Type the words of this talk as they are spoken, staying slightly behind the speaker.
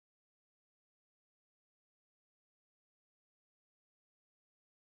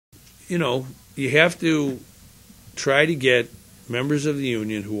you know, you have to try to get members of the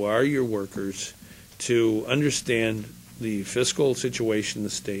union who are your workers to understand the fiscal situation the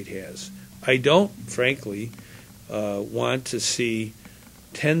state has. I don't, frankly, want to see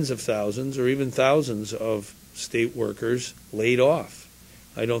tens of thousands or even thousands of state workers laid off.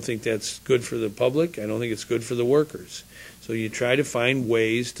 I don't think that's good for the public. I don't think it's good for the workers. So you try to find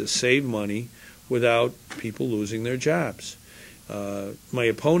ways to save money without people losing their jobs. My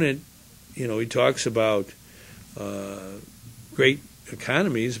opponent, you know, he talks about great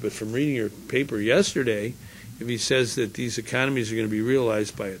economies, but from reading your paper yesterday, if he says that these economies are going to be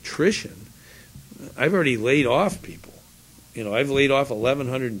realized by attrition, I've already laid off people. You know, I've laid off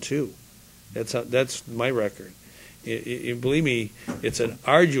 1,102. That's my record. Believe me, it's an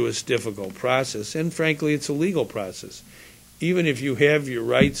arduous, difficult process, and frankly, it's a legal process. Even if you have your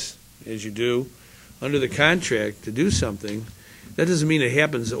rights, as you do, under the contract to do something, that doesn't mean it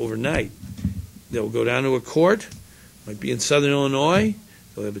happens overnight. They'll go down to a court, might be in Southern Illinois,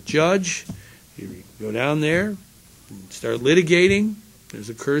 they'll have a judge, you go down there, start litigating. There's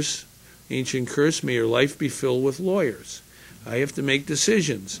a curse, ancient curse, may your life be filled with lawyers. I have to make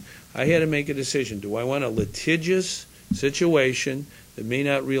decisions. I had to make a decision. Do I want a litigious situation that may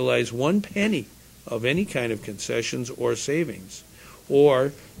not realize one penny of any kind of concessions or savings?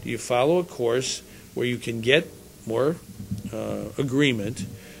 Or do you follow a course where you can get more agreement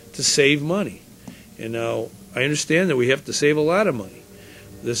to save money? And now I understand that we have to save a lot of money.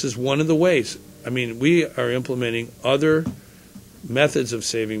 This is one of the ways. I mean, we are implementing other methods of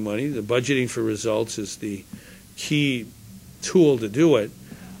saving money. The budgeting for results is the key tool to do it.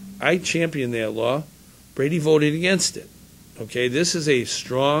 I champion that law. Brady voted against it. Okay, this is a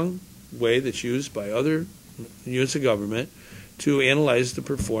strong way that's used by other units of government to analyze the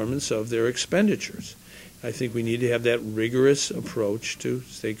performance of their expenditures. I think we need to have that rigorous approach to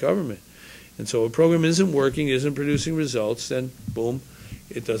state government. And so if a program isn't working, isn't producing results, then boom,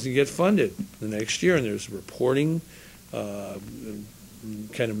 it doesn't get funded the next year. And there's reporting kind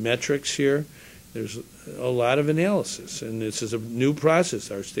of metrics here. There's a lot of analysis, and this is a new process.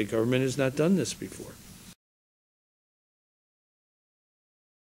 Our state government has not done this before.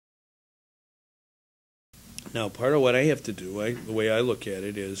 Now, part of what I have to do, the way I look at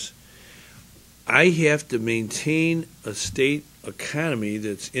it is, I have to maintain a state economy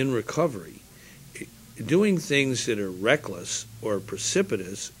that's in recovery. Doing things that are reckless or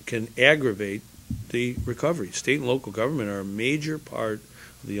precipitous can aggravate the recovery. State and local government are a major part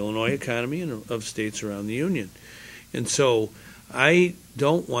of the Illinois economy and of states around the union. And so I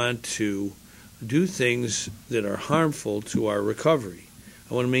don't want to do things that are harmful to our recovery.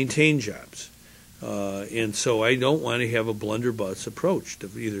 I want to maintain jobs. And so I don't want to have a blunderbuss approach to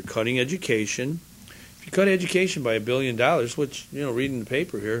either cutting education. If you cut education by $1 billion, which, you know, reading the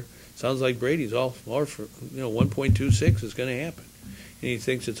paper here, sounds like Brady's all for, 1.26 is going to happen. And he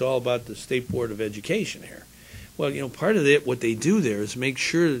thinks it's all about the State Board of Education here. Well, you know, part of it, what they do there is make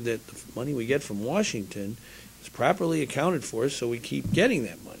sure that the money we get from Washington is properly accounted for so we keep getting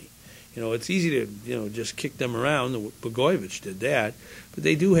that money. You know, it's easy to, just kick them around. Blagojevich did that. But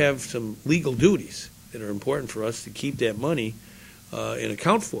they do have some legal duties that are important for us to keep that money and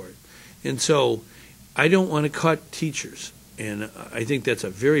account for it. And so I don't want to cut teachers. And I think that's a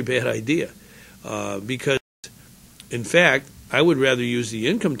very bad idea because, in fact, I would rather use the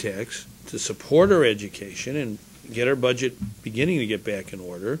income tax to support our education and get our budget beginning to get back in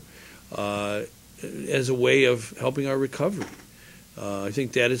order as a way of helping our recovery. I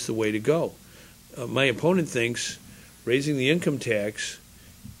think that is the way to go. My opponent thinks raising the income tax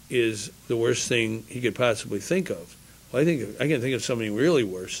is the worst thing he could possibly think of. Well, I can think of something really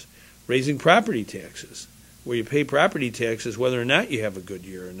worse, raising property taxes, where you pay property taxes whether or not you have a good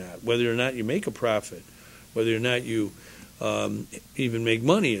year or not, whether or not you make a profit, whether or not you even make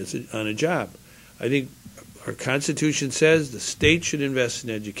money on a job. I think our Constitution says the state should invest in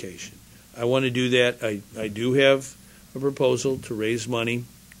education. I want to do that. I do have a proposal to raise money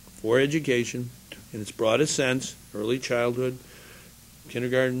for education in its broadest sense, early childhood,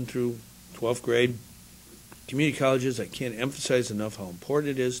 kindergarten through 12th grade. Community colleges, I can't emphasize enough how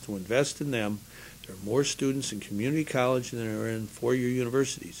important it is to invest in them. There are more students in community college than there are in four-year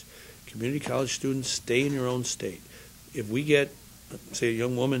universities. Community college students stay in your own state. If we get, say, a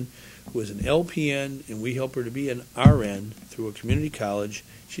young woman who is an LPN and we help her to be an RN through a community college,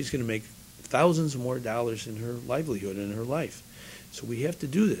 she's going to make thousands more dollars in her livelihood and in her life. So we have to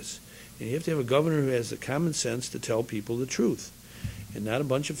do this. And you have to have a governor who has the common sense to tell people the truth and not a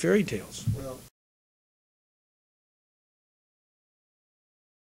bunch of fairy tales. Well,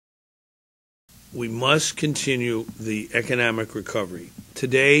 we must continue the economic recovery.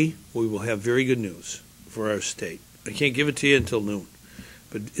 Today, we will have very good news for our state. I can't give it to you until noon,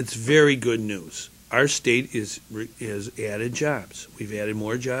 but it's very good news. Our state has added jobs. We've added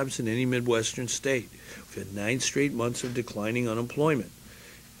more jobs than any Midwestern state. We've had 9 straight months of declining unemployment.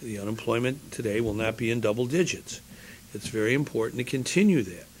 The unemployment today will not be in double digits. It's very important to continue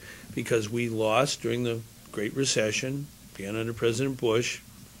that because we lost during the Great Recession, began under President Bush,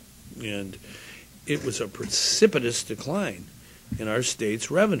 and it was a precipitous decline in our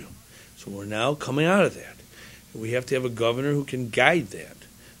state's revenue. So we're now coming out of that. We have to have a governor who can guide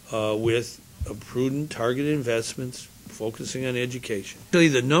that with a prudent, targeted investments, focusing on education. Actually,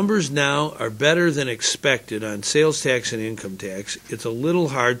 the numbers now are better than expected on sales tax and income tax. It's a little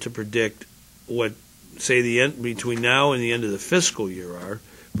hard to predict what, say, the end between now and the end of the fiscal year are,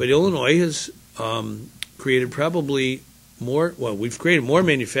 but Illinois has created probably more, well, we've created more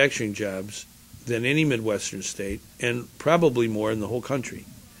manufacturing jobs than any Midwestern state, and probably more in the whole country.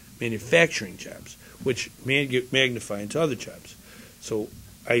 Manufacturing jobs, which magnify into other jobs. So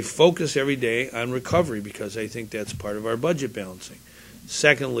I focus every day on recovery because I think that's part of our budget balancing.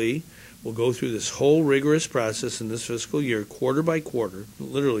 Secondly, we'll go through this whole rigorous process in this fiscal year, quarter by quarter,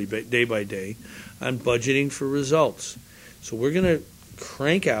 literally day by day, on budgeting for results. So we're going to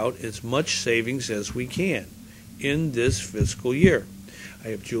crank out as much savings as we can in this fiscal year. I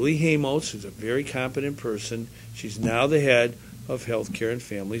have Julie Hamos, who's a very competent person. She's now the head of Healthcare and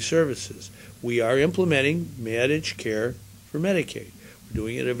Family Services. We are implementing managed care for Medicaid. We're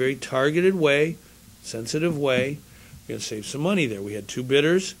doing it in a very targeted way, sensitive way. We're going to save some money there. We had 2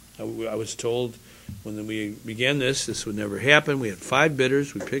 bidders. I was told when we began this would never happen. We had 5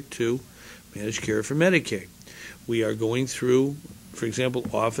 bidders. We picked 2, managed care for Medicaid. We are going through, for example,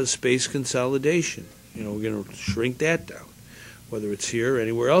 office space consolidation. We're going to shrink that down, whether it's here or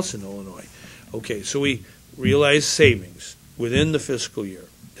anywhere else in Illinois. Okay, so we realize savings within the fiscal year.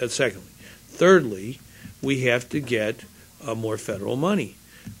 That's secondly. Thirdly, we have to get more federal money.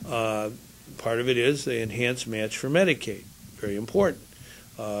 Part of it is the enhanced match for Medicaid. Very important.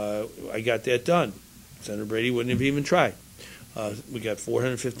 I got that done. Senator Brady wouldn't have even tried. We got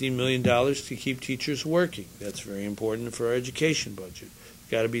 $415 million to keep teachers working. That's very important for our education budget.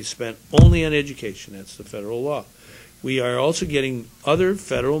 Got to be spent only on education. That's the federal law. We are also getting other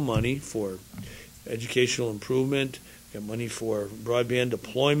federal money for educational improvement, got money for broadband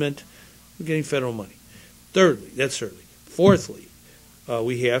deployment. We're getting federal money. Thirdly. Fourthly,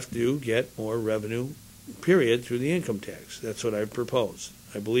 we have to get more revenue, period, through the income tax. That's what I've proposed.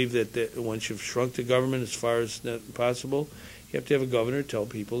 I believe that once you've shrunk the government as far as possible, you have to have a governor tell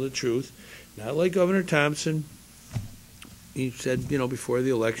people the truth. Not like Governor Thompson. He said, before the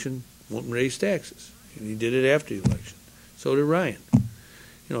election, won't raise taxes. And he did it after the election. So did Ryan.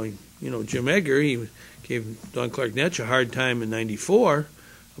 Jim Edgar, he gave Dawn Clark Netsch a hard time in '94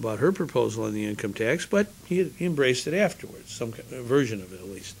 about her proposal on the income tax, but he embraced it afterwards, some version of it at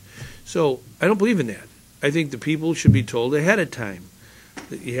least. So I don't believe in that. I think the people should be told ahead of time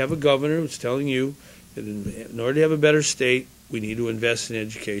that you have a governor who's telling you that in order to have a better state, we need to invest in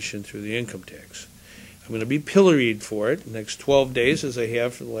education through the income tax. I'm going to be pilloried for it the next 12 days, as I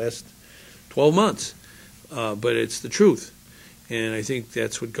have for the last 12 months. But it's the truth. And I think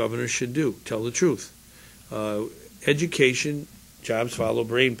that's what governors should do, tell the truth. Education, jobs follow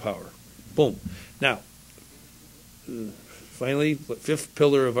brain power. Boom. Now, finally, the 5th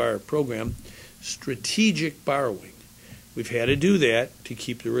pillar of our program, strategic borrowing. We've had to do that to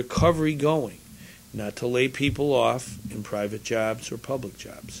keep the recovery going, not to lay people off in private jobs or public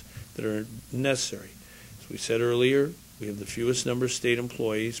jobs that are necessary. As we said earlier, we have the fewest number of state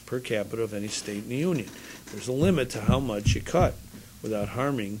employees per capita of any state in the union. There's a limit to how much you cut without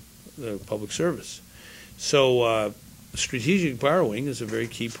harming the public service. So strategic borrowing is a very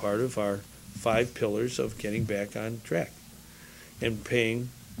key part of our 5 pillars of getting back on track and paying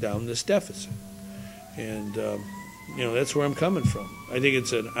down this deficit. And, that's where I'm coming from. I think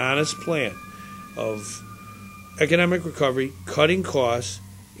it's an honest plan of economic recovery, cutting costs,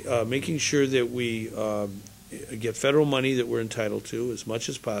 making sure that we get federal money that we're entitled to as much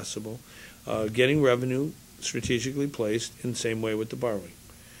as possible, getting revenue strategically placed in the same way with the borrowing.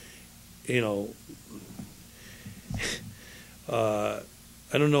 I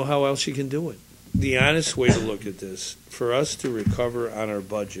don't know how else you can do it. The honest way to look at this, for us to recover on our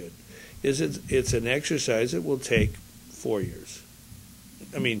budget, is it's an exercise that will take 4 years.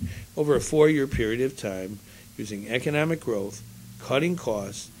 I mean, over a 4-year period of time, using economic growth, cutting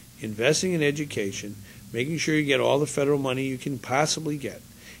costs, investing in education, making sure you get all the federal money you can possibly get,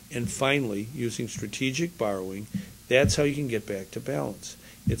 and finally, using strategic borrowing. That's how you can get back to balance.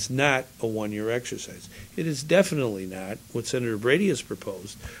 It's not a one-year exercise. It is definitely not what Senator Brady has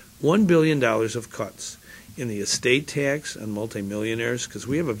proposed, $1 billion of cuts in the estate tax on multimillionaires, because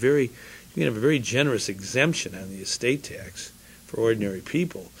you can have a very generous exemption on the estate tax for ordinary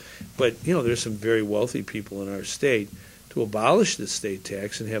people. But, there's some very wealthy people in our state. To abolish the estate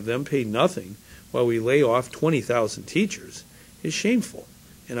tax and have them pay nothing while we lay off 20,000 teachers is shameful.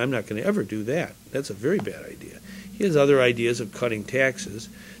 And I'm not going to ever do that. That's a very bad idea. He has other ideas of cutting taxes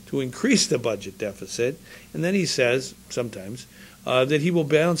to increase the budget deficit, and then he says, sometimes, that he will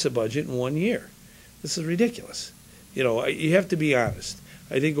balance the budget in 1 year. This is ridiculous. You have to be honest.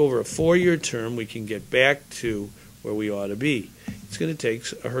 I think over a 4-year term we can get back to where we ought to be. It's going to take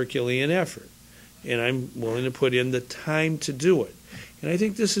a Herculean effort, and I'm willing to put in the time to do it. And I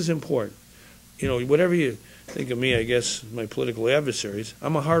think this is important. Whatever you think of me, I guess, my political adversaries,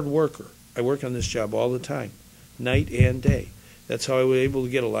 I'm a hard worker. I work on this job all the time, night and day. That's how I was able to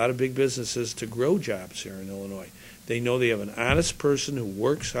get a lot of big businesses to grow jobs here in Illinois. They know they have an honest person who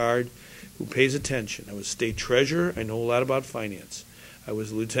works hard, who pays attention. I was state treasurer. I know a lot about finance. I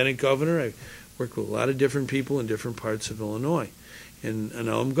was lieutenant governor. I worked with a lot of different people in different parts of Illinois. And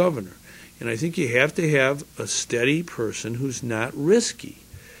now I'm governor. And I think you have to have a steady person who's not risky.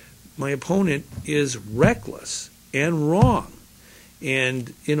 My opponent is reckless and wrong.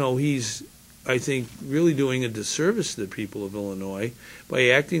 And, he's, I think, really doing a disservice to the people of Illinois by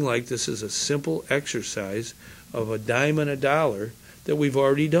acting like this is a simple exercise of a dime and a dollar that we've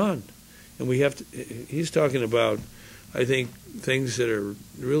already done. And he's talking about, I think, things that are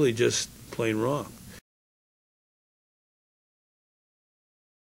really just plain wrong.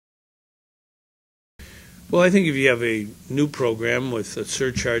 Well, I think if you have a new program with a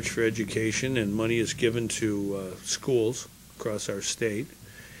surcharge for education and money is given to schools across our state,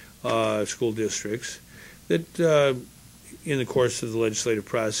 school districts, that in the course of the legislative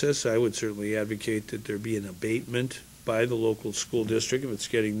process, I would certainly advocate that there be an abatement by the local school district. If it's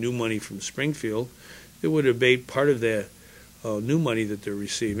getting new money from Springfield, it would abate part of the new money that they're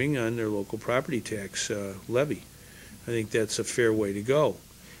receiving on their local property tax levy. I think that's a fair way to go.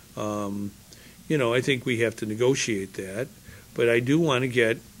 I think we have to negotiate that, but I do want to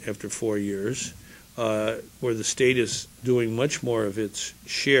get, after 4 years, where the state is doing much more of its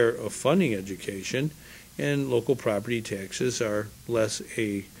share of funding education, and local property taxes are less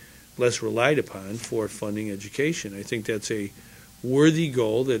relied upon for funding education. I think that's a worthy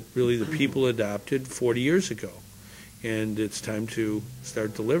goal that really the people adopted 40 years ago, and it's time to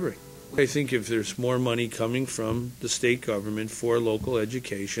start delivering. I think if there's more money coming from the state government for local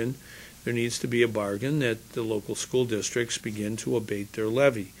education, there needs to be a bargain that the local school districts begin to abate their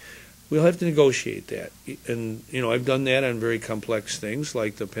levy. We'll have to negotiate that. And, I've done that on very complex things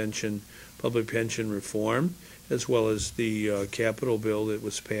like the public pension reform, as well as the capital bill that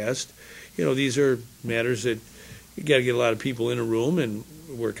was passed. These are matters that you got to get a lot of people in a room and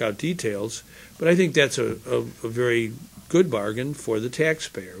work out details. But I think that's a very good bargain for the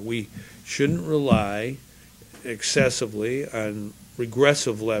taxpayer. We shouldn't rely excessively on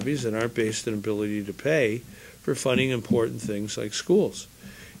regressive levies that aren't based on ability to pay for funding important things like schools.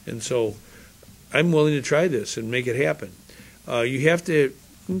 And so I'm willing to try this and make it happen.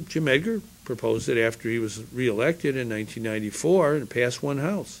 Jim Edgar proposed it after he was reelected in 1994 and passed one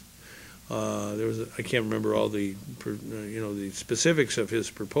House. I can't remember all the specifics of his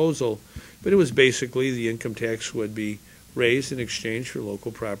proposal, but it was basically the income tax would be raised in exchange for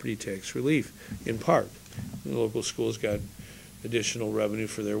local property tax relief, in part. The local schools got additional revenue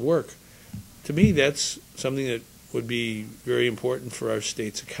for their work. To me, that's something that would be very important for our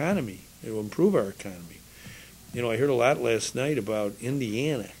state's economy. It will improve our economy. I heard a lot last night about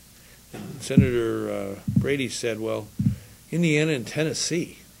Indiana. And Senator Brady said, well, Indiana and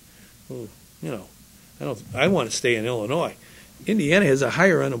Tennessee. Well, I want to stay in Illinois. Indiana has a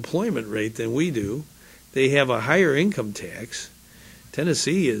higher unemployment rate than we do. They have a higher income tax.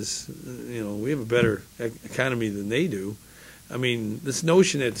 Tennessee is, we have a better economy than they do. I mean, this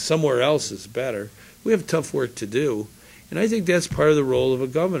notion that somewhere else is better, we have tough work to do. And I think that's part of the role of a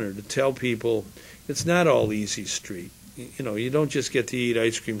governor, to tell people it's not all easy street. You don't just get to eat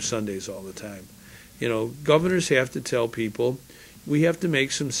ice cream sundaes all the time. Governors have to tell people we have to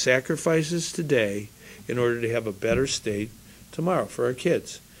make some sacrifices today in order to have a better state tomorrow for our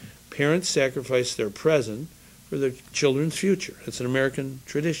kids. Parents sacrifice their present for their children's future. It's an American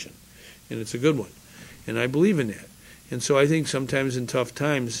tradition, and it's a good one. And I believe in that. And so I think sometimes in tough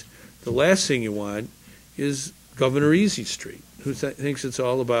times, the last thing you want is Governor Easy Street, who thinks it's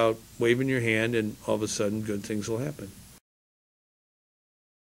all about waving your hand and all of a sudden good things will happen.